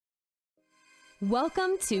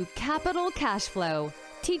Welcome to Capital Cashflow,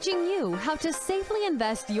 teaching you how to safely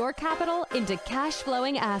invest your capital into cash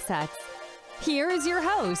flowing assets. Here is your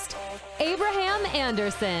host, Abraham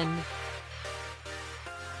Anderson.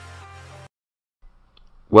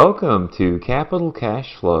 Welcome to Capital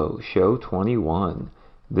Cashflow, Show 21.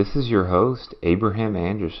 This is your host, Abraham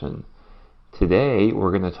Anderson. Today,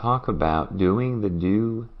 we're going to talk about doing the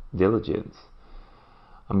due diligence.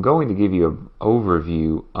 I'm going to give you an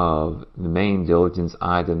overview of the main diligence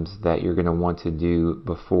items that you're going to want to do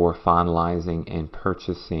before finalizing and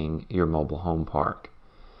purchasing your mobile home park.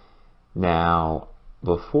 Now,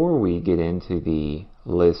 before we get into the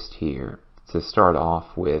list here, to start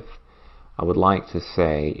off with, I would like to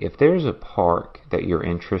say, if there's a park that you're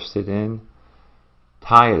interested in,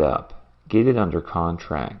 tie it up, get it under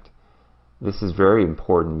contract. This is very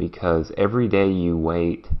important because every day you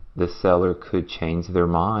wait, the seller could change their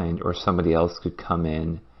mind, or somebody else could come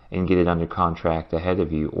in and get it under contract ahead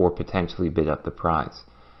of you, or potentially bid up the price.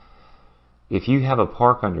 If you have a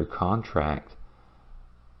park under contract,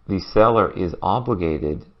 the seller is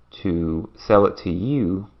obligated to sell it to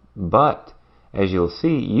you, but as you'll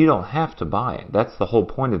see, you don't have to buy it. That's the whole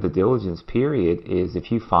point of the diligence period, is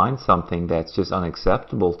if you find something that's just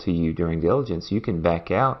unacceptable to you during diligence, you can back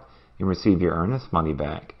out and receive your earnest money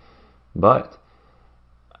back. But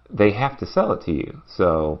they have to sell it to you.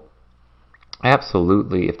 So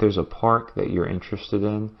absolutely, if there's a park that you're interested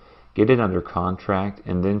in, get it under contract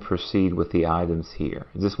and then proceed with the items here.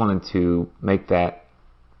 I just wanted to make that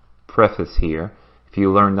preface here. If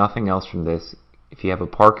you learn nothing else from this, if you have a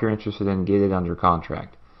park you're interested in, get it under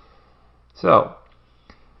contract. So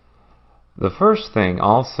the first thing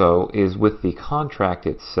also is with the contract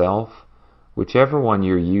itself. Whichever one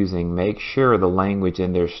you're using, make sure the language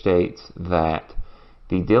in there states that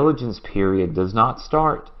the diligence period does not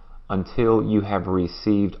start until you have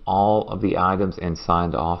received all of the items and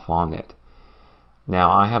signed off on it.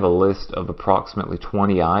 Now, I have a list of approximately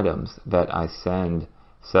 20 items that I send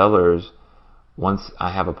sellers once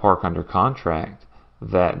I have a park under contract,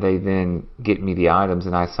 that they then get me the items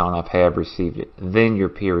and I sign off, hey, I've received it. Then your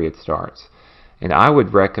period starts. And I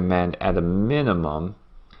would recommend, at a minimum,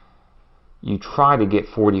 you try to get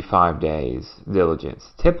 45 days diligence.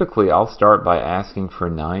 Typically, I'll start by asking for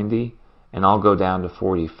 90 and I'll go down to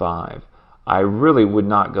 45. I really would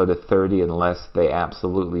not go to 30 unless they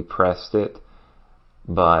absolutely pressed it,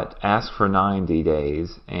 but ask for 90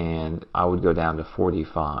 days and I would go down to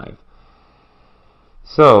 45.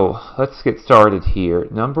 So let's get started here.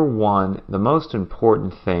 Number one, the most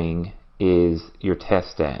important thing is your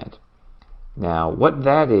test ad. Now, what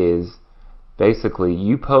that is, basically,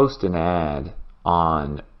 you post an ad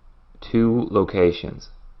on two locations,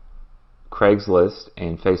 Craigslist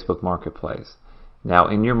and Facebook Marketplace. Now,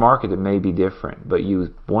 in your market, it may be different, but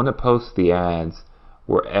you want to post the ads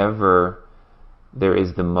wherever there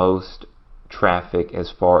is the most traffic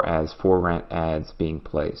as far as for rent ads being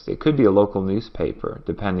placed. It could be a local newspaper,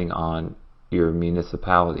 depending on your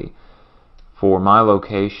municipality. For my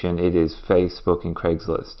location, it is Facebook and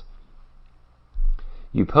Craigslist.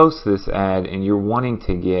 You post this ad and you're wanting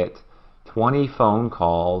to get 20 phone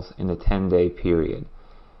calls in a 10-day period.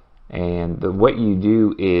 And what you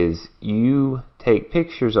do is you take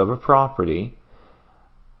pictures of a property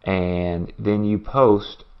and then you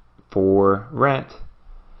post for rent,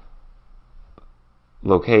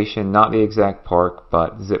 location, not the exact park,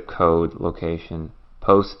 but zip code, location.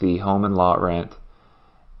 Post the home and lot rent,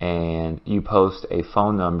 and you post a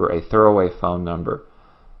phone number, a throwaway phone number.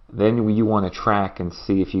 Then you want to track and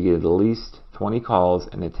see if you get at least 20 calls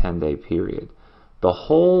in a 10-day period. The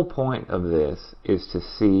whole point of this is to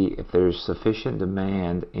see if there's sufficient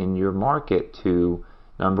demand in your market to,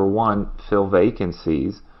 number one, fill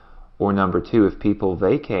vacancies, or number two, if people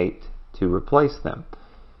vacate, to replace them.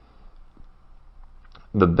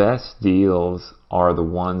 The best deals are the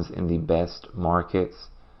ones in the best markets.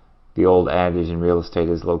 The old adage in real estate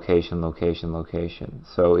is location, location, location.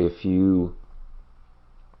 So if you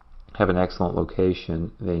have an excellent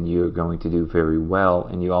location, then you're going to do very well,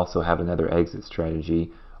 and you also have another exit strategy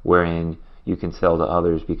wherein you can sell to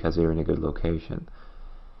others because they're in a good location.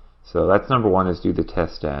 So that's number one, is do the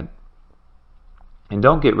test ad. And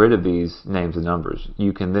don't get rid of these names and numbers.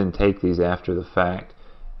 You can then take these after the fact,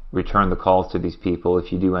 return the calls to these people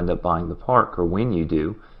if you do end up buying the park, or when you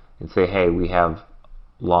do, and say, hey, we have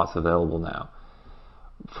lots available now.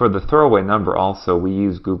 For the throwaway number also, we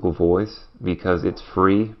use Google Voice because it's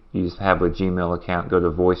free. You just have a Gmail account, go to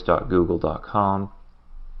voice.google.com.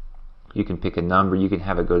 You can pick a number, you can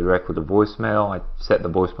have it go directly to voicemail. I set the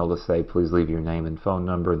voicemail to say, please leave your name and phone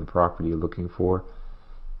number and the property you're looking for.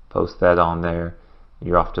 Post that on there, and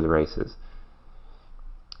you're off to the races.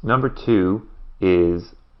 Number 2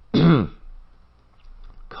 is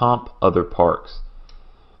comp other parks.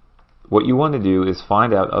 What you want to do is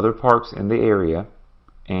find out other parks in the area,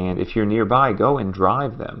 and if you're nearby, go and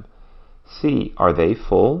drive them. See, are they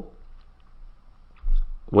full?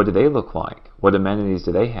 What do they look like? What amenities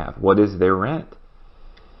do they have? What is their rent?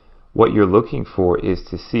 What you're looking for is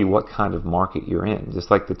to see what kind of market you're in. Just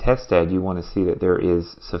like the test ad, you want to see that there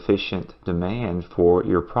is sufficient demand for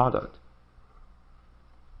your product.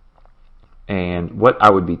 And what I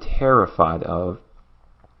would be terrified of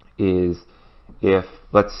is if,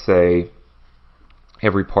 let's say,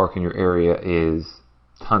 every park in your area is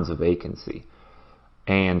tons of vacancy,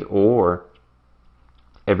 and or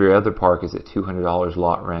every other park is at $200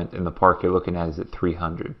 lot rent and the park you're looking at is at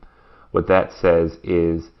 $300. What that says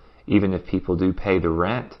is, even if people do pay the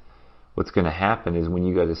rent, what's going to happen is when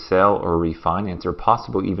you go to sell or refinance, or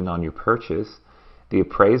possibly even on your purchase, the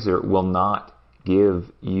appraiser will not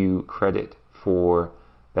give you credit for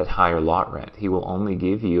that higher lot rent. He will only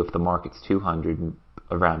give you, if the market's $200,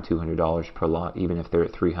 around $200 per lot, even if they're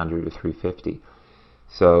at $300 or $350.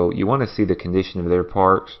 So you want to see the condition of their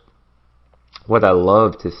parks. What I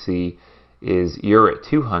love to see is you're at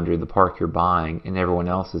 $200, the park you're buying, and everyone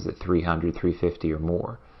else is at $300, $350 or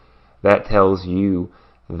more. That tells you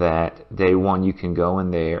that day one you can go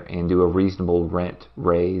in there and do a reasonable rent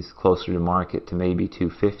raise closer to market to maybe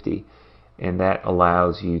 $250, and that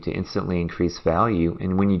allows you to instantly increase value.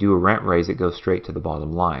 And when you do a rent raise, it goes straight to the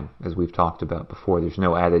bottom line, as we've talked about before. There's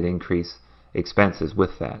no added increase expenses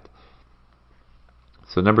with that.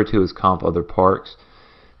 So number 2 is comp other parks.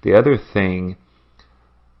 The other thing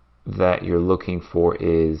that you're looking for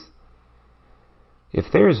is, if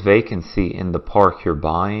there's vacancy in the park you're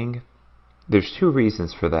buying, there's 2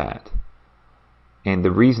 reasons for that. And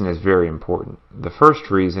the reason is very important. The first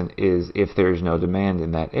reason is if there's no demand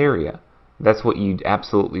in that area. That's what you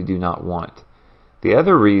absolutely do not want. The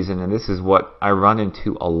other reason, and this is what I run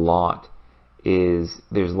into a lot, is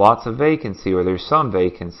there's lots of vacancy, or there's some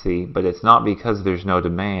vacancy, but it's not because there's no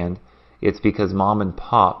demand. It's because mom and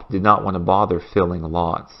pop did not want to bother filling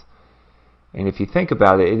lots. And if you think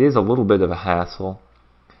about it, it is a little bit of a hassle.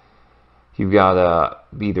 You've got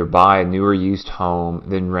to either buy a newer used home,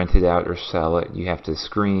 then rent it out or sell it. You have to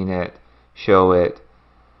screen it, show it,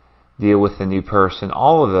 deal with the new person,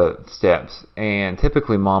 all of the steps. And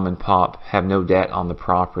typically mom and pop have no debt on the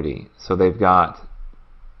property, so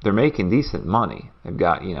they're making decent money. They've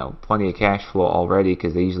got, plenty of cash flow already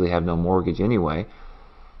because they usually have no mortgage anyway.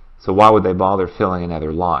 So why would they bother filling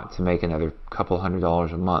another lot to make another couple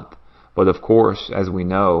 $100 a month? But of course, as we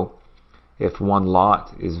know, if one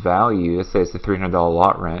lot is valued, let's say it's a $300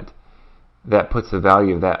 lot rent, that puts the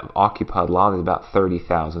value of that occupied lot at about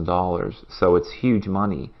 $30,000. So it's huge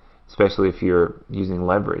money, especially if you're using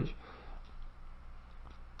leverage.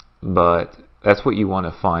 But that's what you want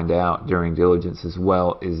to find out during diligence as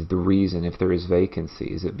well, is the reason if there is vacancy.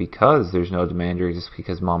 Is it because there's no demand, or just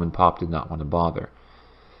because mom and pop did not want to bother?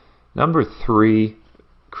 Number 3,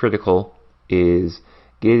 critical, is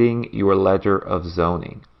getting your letter of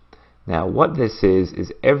zoning. Now what this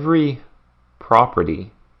is every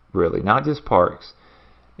property, really, not just parks,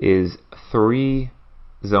 is 3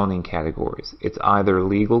 zoning categories. It's either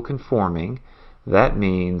legal conforming. That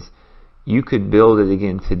means you could build it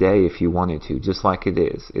again today if you wanted to, just like it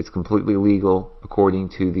is. It's completely legal according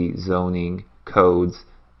to the zoning codes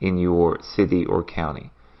in your city or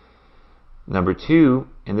county. Number 2,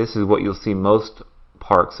 and this is what you'll see most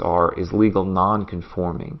parks are, is legal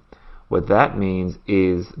non-conforming. What that means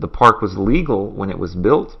is the park was legal when it was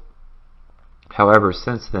built. However,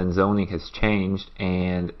 since then zoning has changed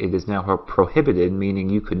and it is now prohibited, meaning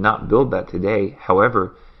you could not build that today.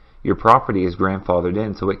 However, your property is grandfathered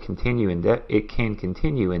in, so it can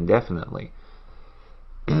continue indefinitely.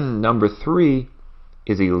 Number 3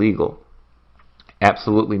 is illegal.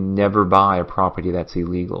 Absolutely never buy a property that's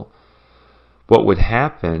illegal. What would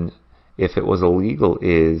happen if it was illegal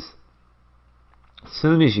is, as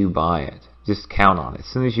soon as you buy it, just count on it. As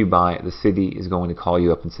soon as you buy it, the city is going to call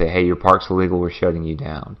you up and say, hey, your park's illegal, we're shutting you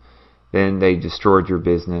down. Then they destroyed your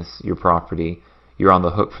business, your property, you're on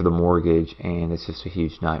the hook for the mortgage, and it's just a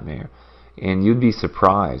huge nightmare. And you'd be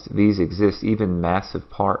surprised. These exist. Even massive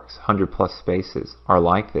parks, 100+ spaces, are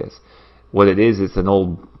like this. What it is, it's an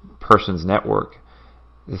old person's network,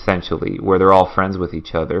 essentially, where they're all friends with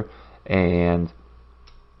each other, and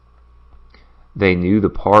they knew the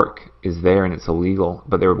park is there and it's illegal,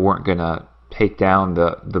 but they weren't going to take down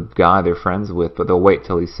the guy they're friends with, but they'll wait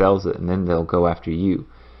till he sells it and then they'll go after you.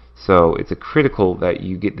 So it's critical that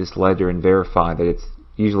you get this letter and verify that it's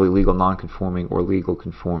usually legal non-conforming or legal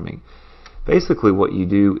conforming. Basically what you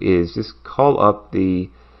do is just call up the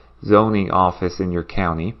zoning office in your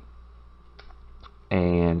county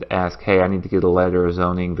and ask, hey, I need to get a letter of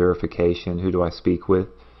zoning verification. Who do I speak with?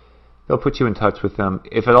 They'll put you in touch with them.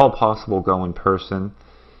 If at all possible, go in person.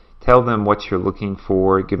 Tell them what you're looking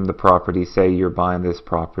for. Give them the property. Say you're buying this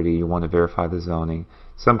property. You want to verify the zoning.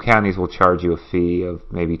 Some counties will charge you a fee of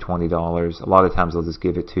maybe $20. A lot of times they'll just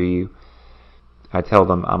give it to you. I tell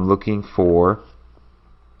them I'm looking for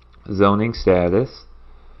zoning status,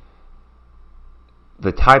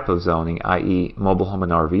 the type of zoning, i.e. mobile home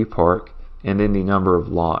and RV park, and then the number of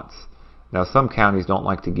lots. Now some counties don't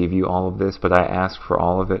like to give you all of this, but I ask for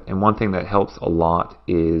all of it. And one thing that helps a lot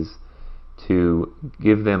is to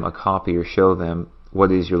give them a copy or show them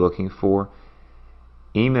what it is you're looking for.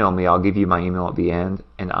 Email me. I'll give you my email at the end,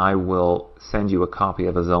 and I will send you a copy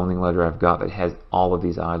of a zoning letter I've got that has all of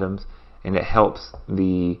these items. And it helps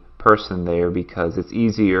the person there because it's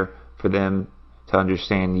easier for them to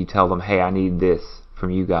understand. You tell them, hey, I need this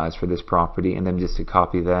from you guys for this property, and then just to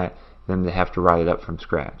copy that, then they have to write it up from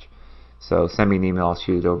scratch. So send me an email, I'll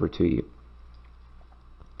shoot it over to you.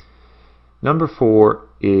 Number 4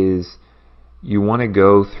 is you want to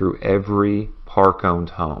go through every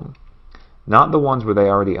park-owned home. Not the ones where they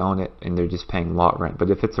already own it and they're just paying lot rent, but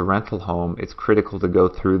if it's a rental home, it's critical to go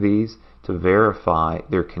through these to verify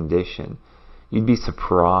their condition. You'd be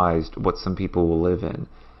surprised what some people will live in,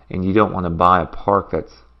 and you don't want to buy a park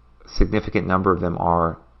that's a significant number of them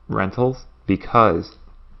are rentals, because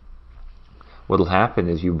what will happen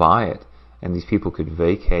is you buy it and these people could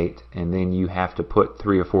vacate, and then you have to put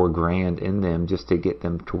 $3 or $4 grand in them just to get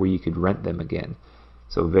them to where you could rent them again.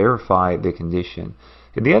 So verify the condition.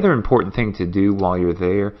 And the other important thing to do while you're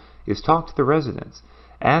there is talk to the residents.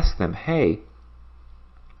 Ask them, hey,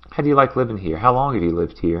 how do you like living here? How long have you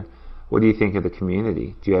lived here? What do you think of the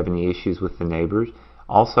community? Do you have any issues with the neighbors?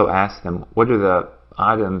 Also ask them, what are the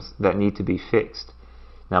items that need to be fixed?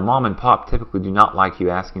 Now, mom and pop typically do not like you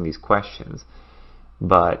asking these questions,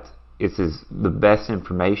 but it is the best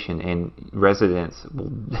information, and residents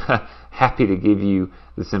will happy to give you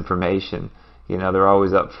this information. You know, they're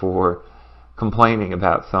always up for complaining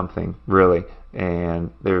about something, really, and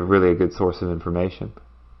they're really a good source of information.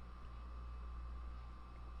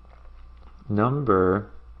 Number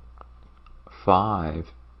 5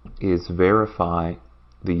 is verify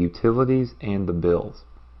the utilities and the bills.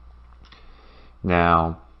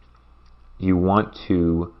 Now, you want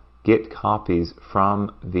to get copies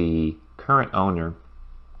from the current owner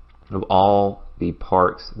of all the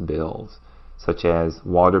park's bills, such as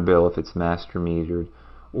water bill if it's master metered,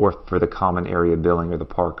 or for the common area billing or the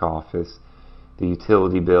park office, the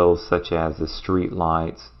utility bills such as the street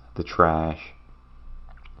lights, the trash,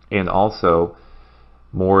 and also,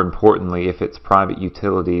 more importantly, if it's private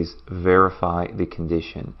utilities, verify the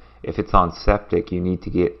condition. If it's on septic, you need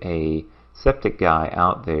to get a septic guy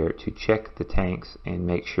out there to check the tanks and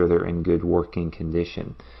make sure they're in good working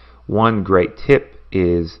condition. One great tip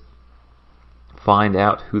is find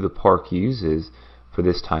out who the park uses for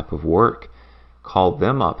this type of work. Call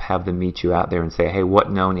them up, have them meet you out there and say, hey,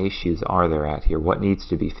 what known issues are there out here? What needs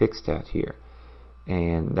to be fixed out here?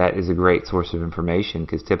 And that is a great source of information,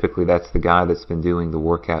 because typically that's the guy that's been doing the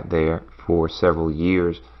work out there for several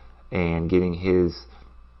years, and getting his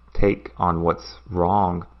take on what's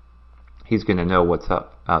wrong, he's going to know what's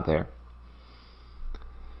up out there.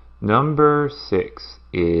 Number 6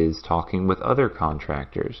 is talking with other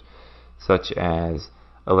contractors, such as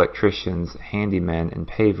electricians, handymen, and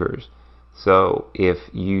pavers. So if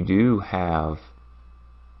you do have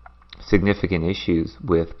significant issues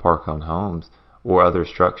with park-owned homes or other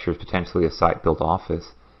structures, potentially a site-built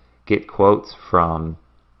office, get quotes from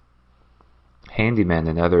handymen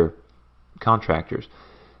and other contractors.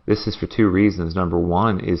 This is for 2 reasons. Number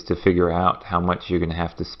 1 is to figure out how much you're going to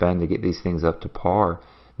have to spend to get these things up to par.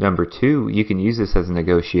 Number 2, you can use this as a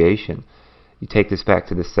negotiation. You take this back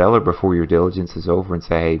to the seller before your diligence is over and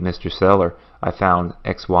say, hey, Mr. Seller, I found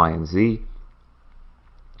X, Y, and Z,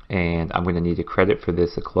 and I'm going to need a credit for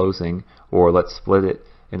this at closing, or let's split it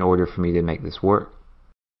in order for me to make this work.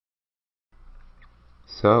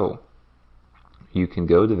 So you can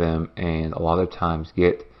go to them and a lot of times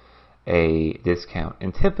get a discount.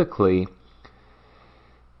 And typically,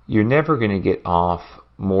 you're never going to get off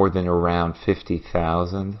more than around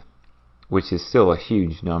 $50,000, which is still a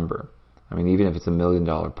huge number. I mean, even if it's $1 million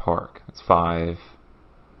park, it's 5%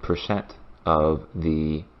 of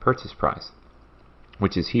the purchase price,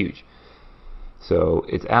 which is huge. So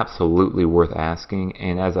it's absolutely worth asking.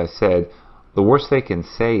 And as I said, the worst they can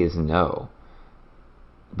say is no,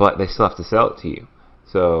 but they still have to sell it to you.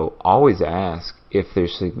 So always ask if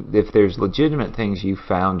there's legitimate things you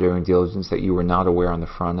found during diligence that you were not aware on the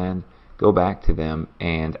front end. go back to them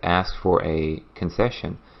and ask for a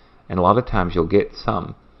concession. And a lot of times you'll get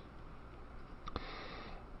some.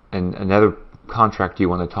 And another contractor you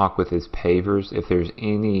want to talk with is pavers. If there's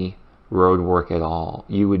any road work at all,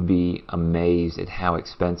 you would be amazed at how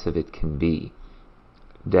expensive it can be.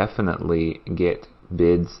 Definitely get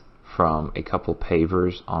bids from a couple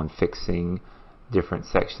pavers on fixing different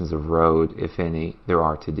sections of road, if any there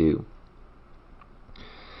are to do.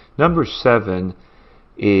 Number 7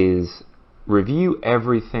 is review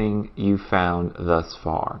everything you found thus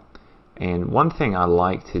far. And one thing I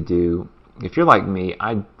like to do, if you're like me,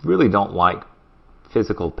 I really don't like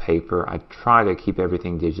physical paper. I try to keep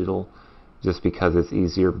everything digital just because it's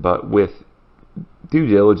easier. But with due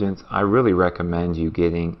diligence, I really recommend you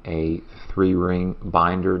getting a 3-ring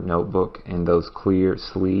binder notebook and those clear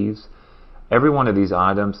sleeves. Every one of these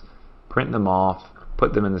items, print them off,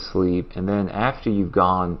 put them in the sleeve, and then after you've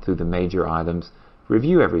gone through the major items,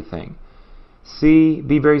 review everything.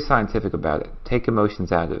 Be very scientific about it. Take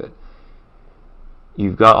emotions out of it.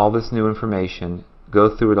 You've got all this new information.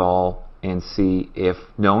 Go through it all and see if,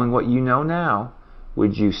 knowing what you know now,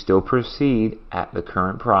 would you still proceed at the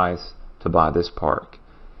current price to buy this park?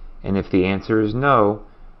 And if the answer is no,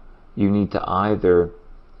 you need to either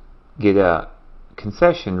get a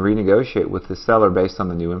concession, renegotiate with the seller based on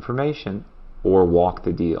the new information, or walk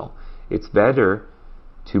the deal. It's better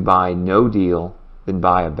to buy no deal than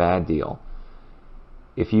buy a bad deal.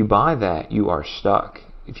 If you buy that, you are stuck.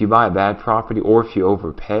 If you buy a bad property, or if you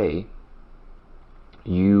overpay,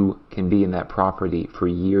 you can be in that property for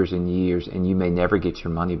years and years and you may never get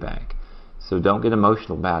your money back. So don't get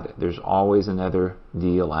emotional about it. There's always another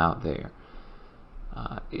deal out there.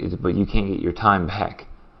 But you can't get your time back,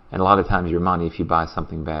 and a lot of times your money, if you buy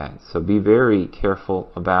something bad. So be very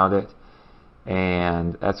careful about it.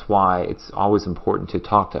 And that's why it's always important to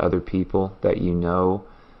talk to other people that you know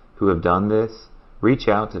who have done this. Reach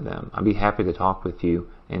out to them. I'd be happy to talk with you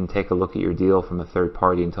and take a look at your deal from a third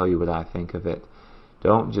party and tell you what I think of it.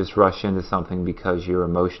 Don't just rush into something because you're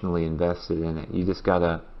emotionally invested in it. You just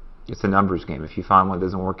gotta, it's a numbers game. If you find one that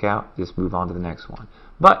doesn't work out, just move on to the next one.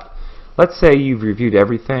 But let's say you've reviewed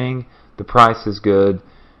everything, the price is good,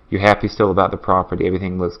 you're happy still about the property,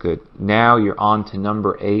 everything looks good. Now you're on to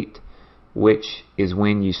number 8, which is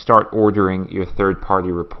when you start ordering your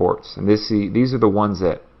third-party reports. And these are the ones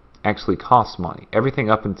that actually cost money. Everything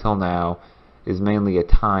up until now is mainly a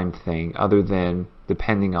time thing, other than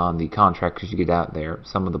depending on the contractors you get out there.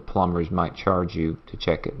 Some of the plumbers might charge you to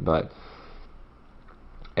check it, but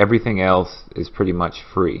everything else is pretty much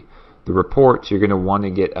free. The reports, you're going to want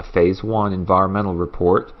to get a Phase 1 environmental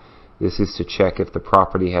report. This is to check if the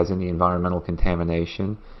property has any environmental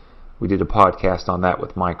contamination. We did a podcast on that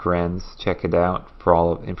with Mike Renz. Check it out for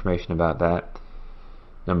all of information about that.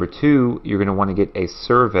 Number 2, you're going to want to get a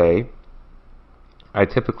survey. I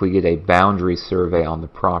typically get a boundary survey on the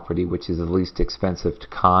property, which is the least expensive to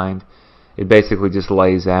kind. It basically just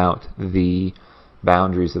lays out the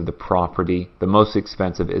boundaries of the property. The most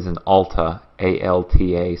expensive is an ALTA,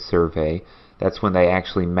 A-L-T-A survey. That's when they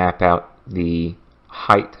actually map out the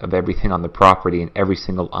height of everything on the property and every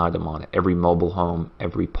single item on it. Every mobile home,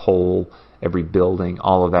 every pole, every building,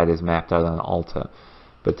 all of that is mapped out on ALTA.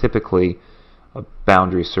 But typically, a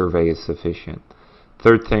boundary survey is sufficient.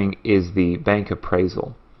 Third thing is the bank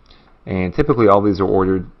appraisal. And typically all these are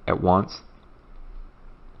ordered at once.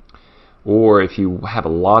 Or if you have a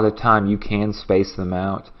lot of time, you can space them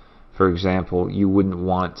out. For example, you wouldn't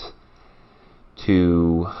want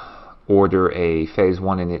to order a Phase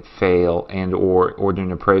 1 and it fail, and or order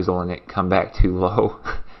an appraisal and it come back too low.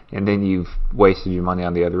 And then you've wasted your money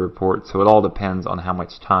on the other report. So it all depends on how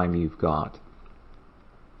much time you've got.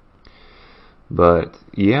 But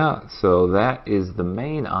yeah, so that is the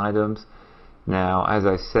main items. Now, as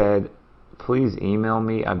I said, please email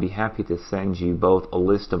me. I'd be happy to send you both a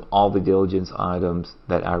list of all the diligence items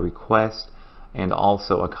that I request and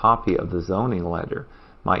also a copy of the zoning letter.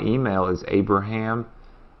 My email is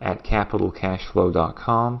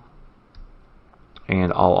abraham@capitalcashflow.com.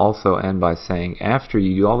 And I'll also end by saying, after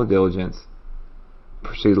you do all the diligence,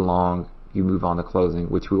 proceed along, you move on to closing,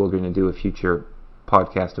 which we are going to do a future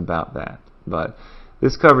podcast about that. But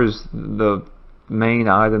this covers the main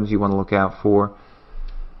items you want to look out for.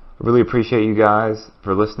 I really appreciate you guys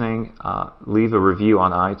for listening. Leave a review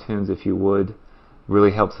on iTunes if you would. Really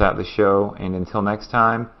helps out the show. And until next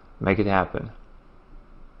time, make it happen.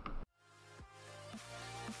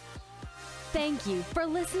 Thank you for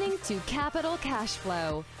listening to Capital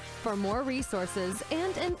Cashflow. For more resources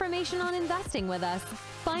and information on investing with us,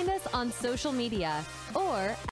 find us on social media or